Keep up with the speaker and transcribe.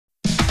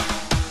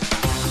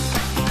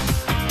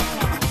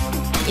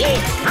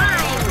It's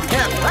time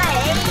to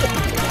play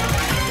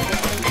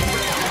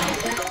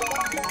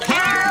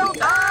Count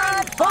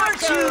on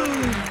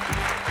Fortune!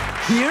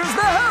 Here's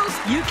the host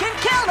you can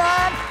count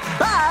on,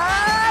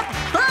 Bob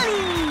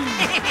Bunny!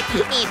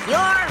 If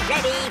you're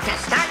ready to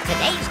start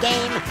today's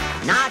game,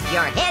 nod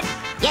your head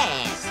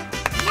yes.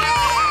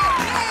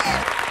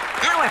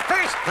 Yeah! Our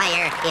first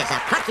player is a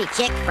plucky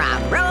chick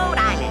from Rhode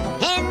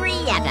Island,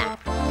 Henrietta.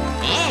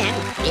 And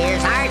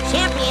here's our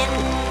champion,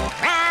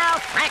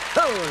 Ralph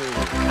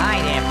Raccoon. Hi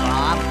there,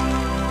 Bob.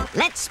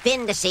 Let's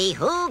spin to see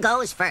who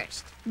goes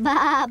first.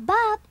 Bob.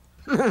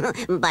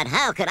 But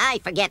how could I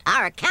forget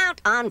our Count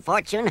on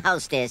Fortune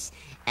hostess,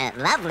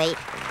 lovely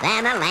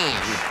Vanna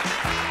Lamb.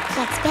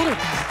 That's better,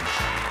 Bob.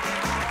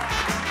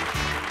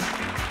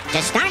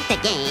 To start the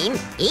game,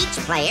 each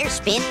player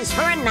spins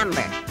for a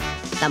number.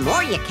 The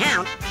more you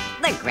count,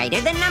 the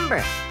greater the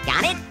number.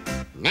 Got it?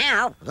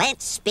 Now,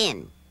 let's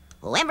spin.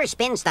 Whoever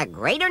spins the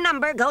greater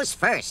number goes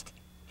first.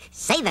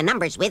 Say the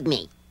numbers with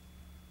me.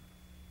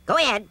 Go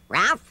ahead,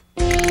 Ralph.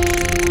 The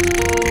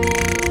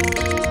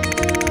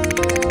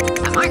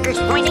marker's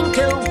pointing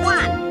to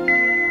 1.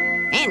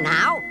 And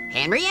now,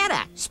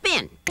 Henrietta,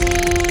 spin.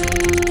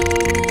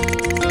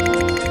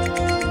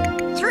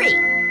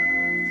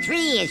 3.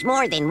 3 is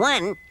more than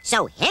 1,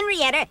 so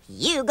Henrietta,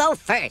 you go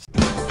first.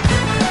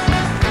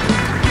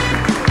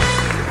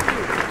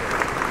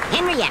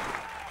 Henrietta,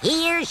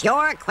 here's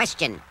your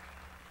question.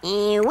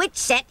 Which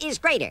set is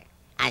greater?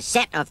 A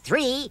set of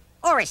 3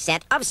 or a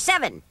set of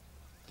 7?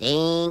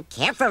 Think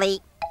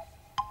carefully.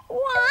 1,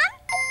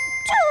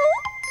 2,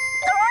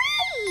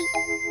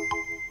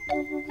 3.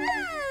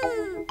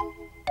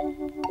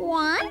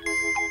 1,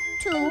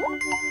 2,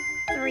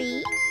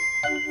 3,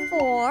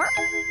 4,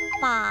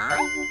 5,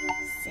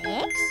 6,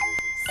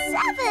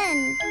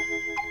 7.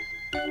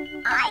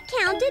 I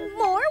counted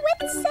more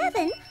with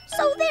 7,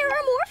 so there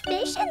are more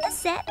fish in the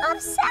set of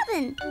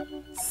 7.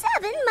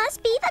 7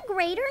 must be the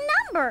greater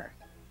number.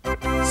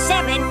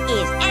 7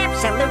 is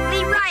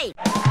absolutely right.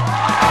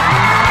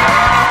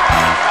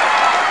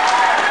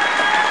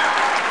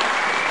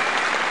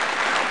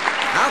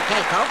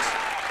 Okay, folks.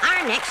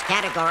 Our next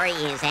category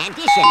is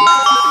addition.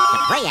 To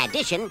play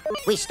addition,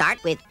 we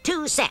start with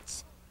 2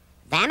 sets.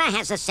 Vanna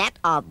has a set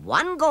of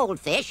 1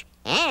 goldfish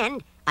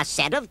and a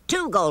set of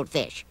 2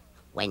 goldfish.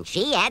 When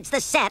she adds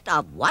the set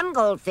of 1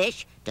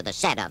 goldfish to the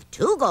set of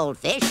 2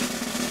 goldfish,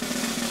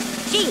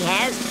 she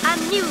has a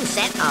new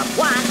set of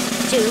 1,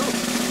 2,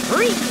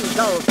 3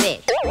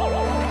 goldfish.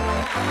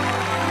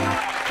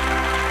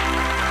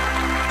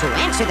 To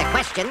answer the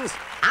questions,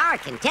 our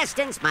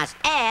contestants must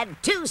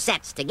add 2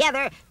 sets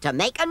together to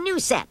make a new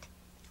set.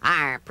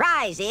 Our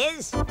prize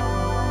is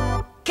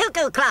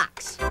cuckoo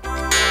clocks.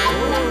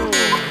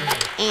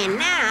 And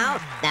now,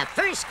 the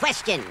first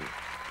question.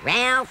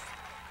 Ralph,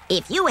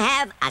 if you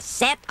have a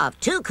set of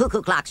 2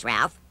 cuckoo clocks,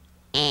 Ralph,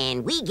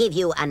 and we give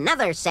you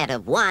another set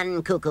of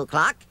 1 cuckoo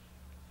clock,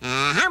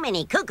 how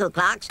many cuckoo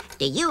clocks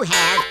do you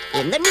have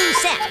in the new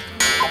set?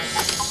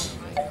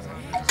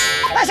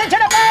 Listen to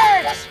the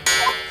birds!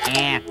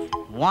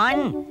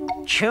 1,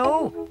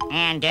 2,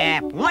 and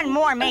 1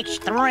 more makes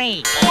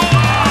 3.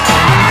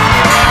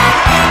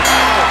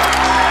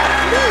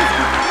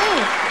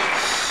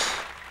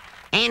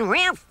 And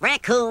Ralph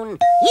Raccoon,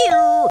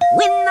 you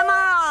win them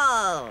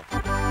all!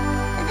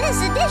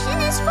 This edition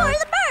is for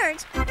the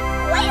birds. Wait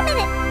a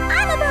minute,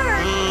 I'm a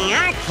bird.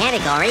 Our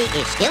category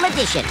is still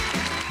addition,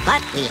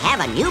 but we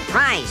have a new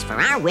prize for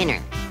our winner,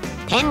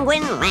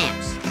 penguin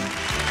lamps.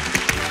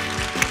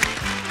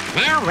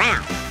 Now,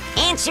 Ralph,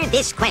 answer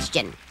this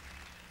question.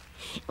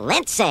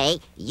 Let's say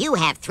you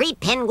have 3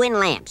 penguin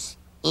lamps.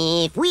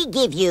 If we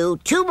give you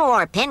 2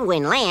 more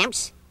penguin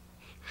lamps,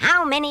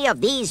 how many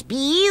of these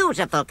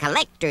beautiful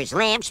collector's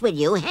lamps will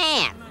you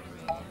have?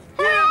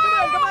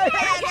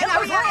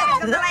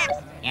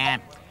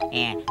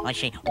 Let's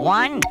see.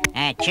 1,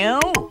 2,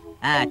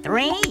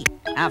 3,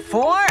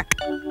 4,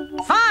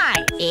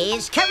 5.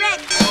 Is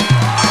correct.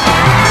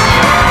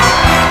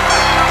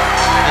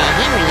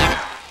 Henrietta,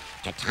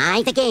 to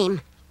tie the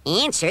game,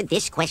 answer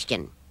this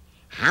question.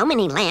 How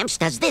many lamps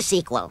does this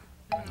equal?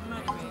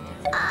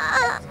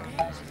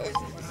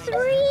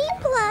 3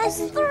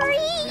 plus 3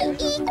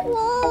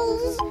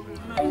 equals...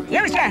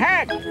 Use your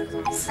head.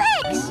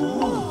 6.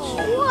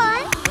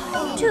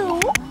 1,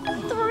 2,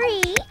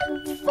 3,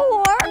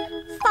 4,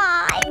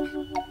 5,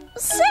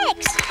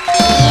 6.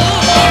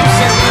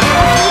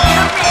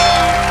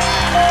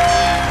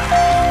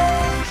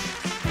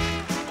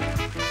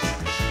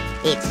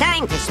 It's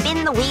time to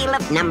spin the wheel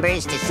of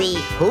numbers to see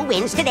who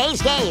wins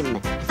today's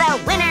game. The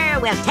winner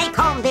will take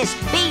home this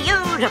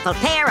beautiful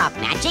pair of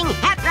matching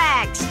hat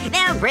racks.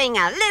 They'll bring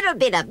a little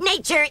bit of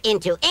nature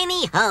into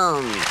any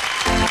home.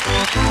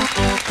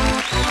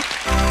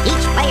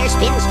 Each player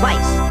spins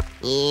twice.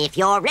 If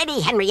you're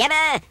ready,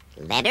 Henrietta,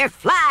 let her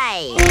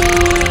fly.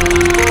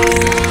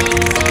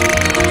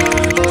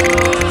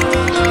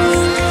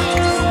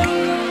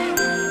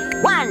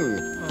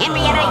 1.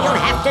 Henrietta, you'll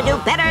have to do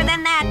better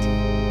than that.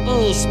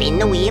 Spin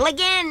the wheel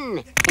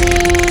again.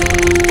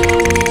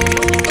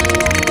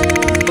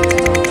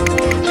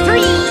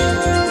 3.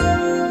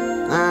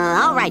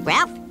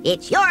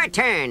 it's your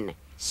turn.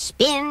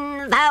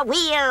 Spin the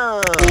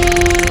wheel.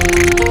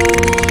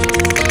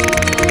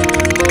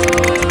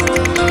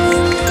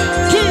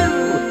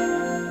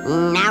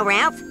 2. Now,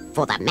 Ralph,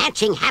 for the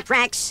matching hat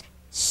racks,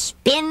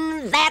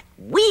 spin that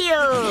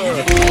wheel.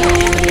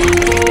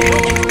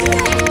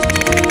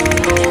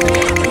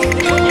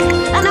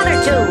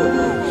 Another 2.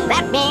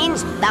 That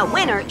means the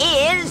winner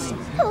is...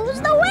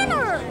 Who's the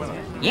winner?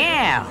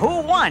 Yeah,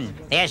 who won?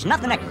 There's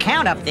nothing to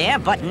count up there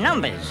but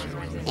numbers.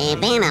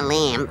 Vanna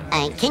Lamb,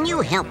 can you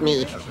help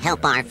me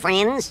help our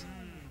friends?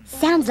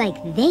 Sounds like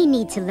they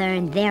need to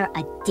learn their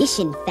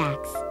addition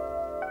facts.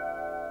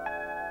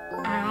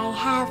 I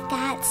have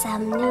got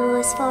some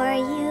news for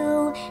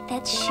you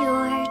that's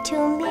sure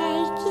to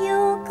make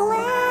you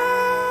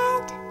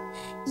glad.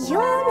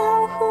 You'll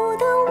know who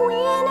the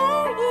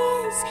winner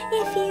is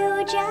if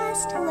you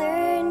just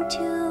learn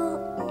to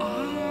add.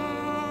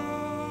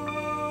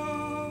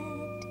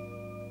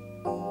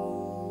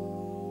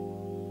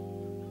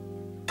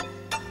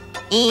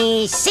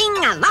 Sing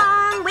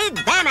along with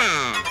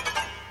Vanna.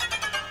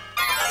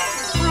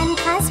 1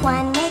 plus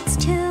 1 makes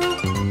 2.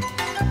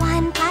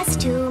 1 plus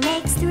 2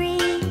 makes 3.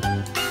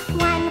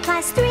 1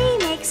 plus 3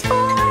 makes 4.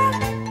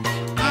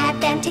 Add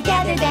them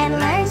together, then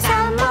learn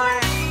some more.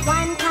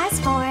 1 plus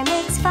 4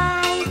 makes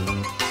 5.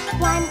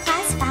 1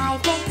 plus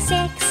 5 makes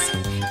 6.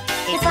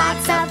 It's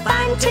lots of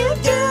fun to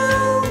do,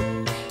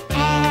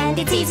 and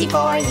it's easy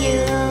for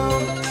you.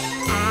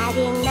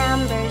 Adding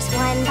numbers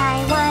one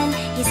by one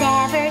is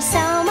ever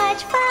so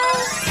much fun.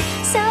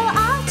 So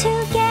all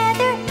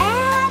together,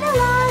 add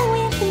along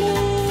with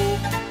me.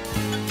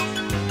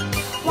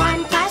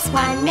 1 plus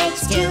 1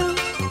 makes 2.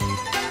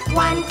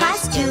 1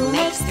 plus 2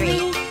 makes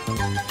 3.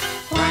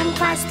 1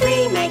 plus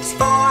 3 makes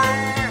 4.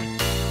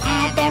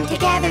 Add them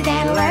together,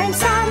 then learn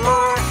some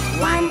more.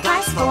 1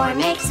 plus 4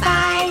 makes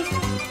 5.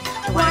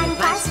 1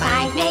 plus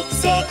 5 makes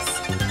 6.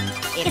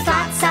 It's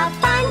lots of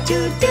fun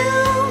to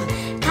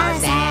do,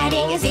 'cause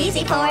adding is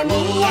easy for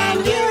me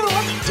and you.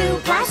 2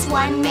 plus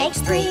 1 makes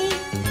 3.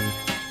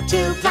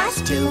 2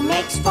 plus 2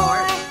 makes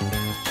 4.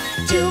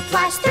 2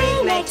 plus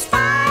 3 makes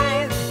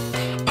 5.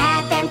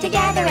 Add them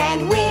together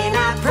and win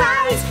a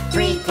prize.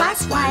 3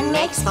 plus 1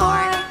 makes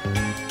 4.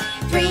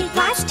 3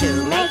 plus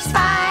 2 makes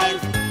 5.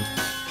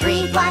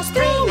 3 plus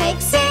 3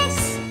 makes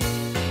 6.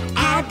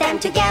 Add them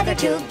together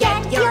to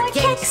get your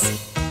kicks.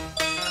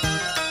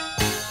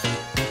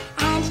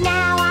 And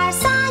now our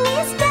song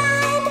is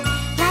done.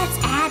 Let's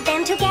add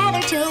them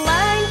together to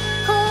learn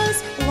who's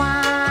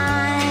won.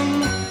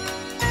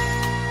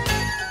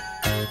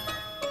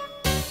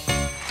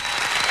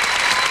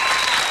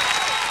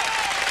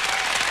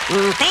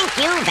 Thank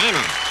you,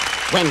 Vanna.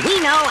 When we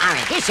know our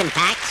addition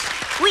facts,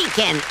 we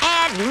can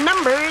add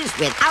numbers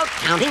without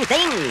counting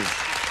things.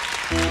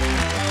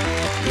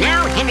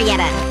 Now,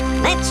 Henrietta,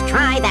 let's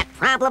try that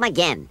problem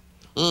again.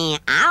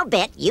 I'll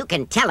bet you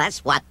can tell us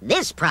what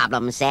this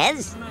problem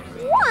says.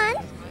 1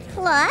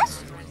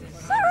 plus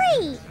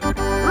 3.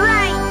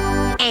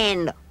 Right!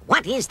 And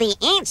what is the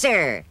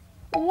answer?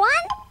 1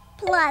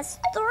 plus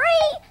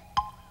 3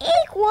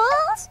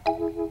 equals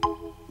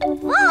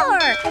 4.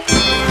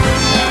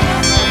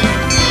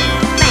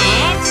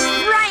 That's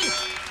right!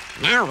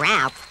 Now,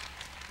 Ralph,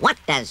 what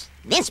does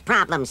this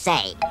problem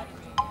say?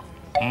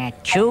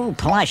 2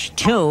 plus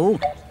 2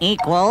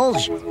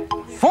 equals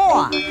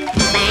 4.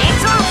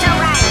 That's also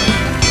right!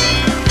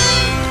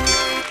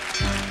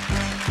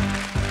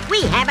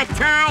 We have a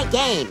tie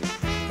game.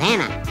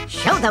 Vanna,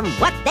 show them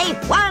what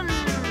they've won!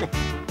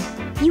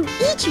 You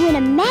each win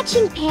a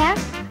matching pair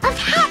of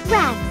hat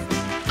racks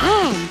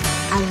and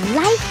a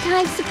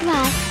lifetime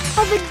supply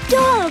of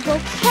adorable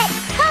pet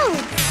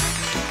coats.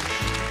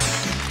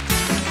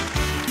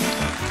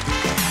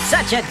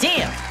 Such a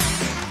deal.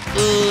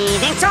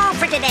 That's all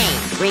for today.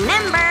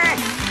 Remember,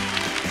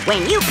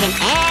 when you can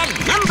add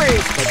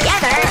numbers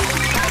together,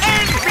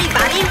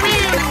 everybody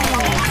wins!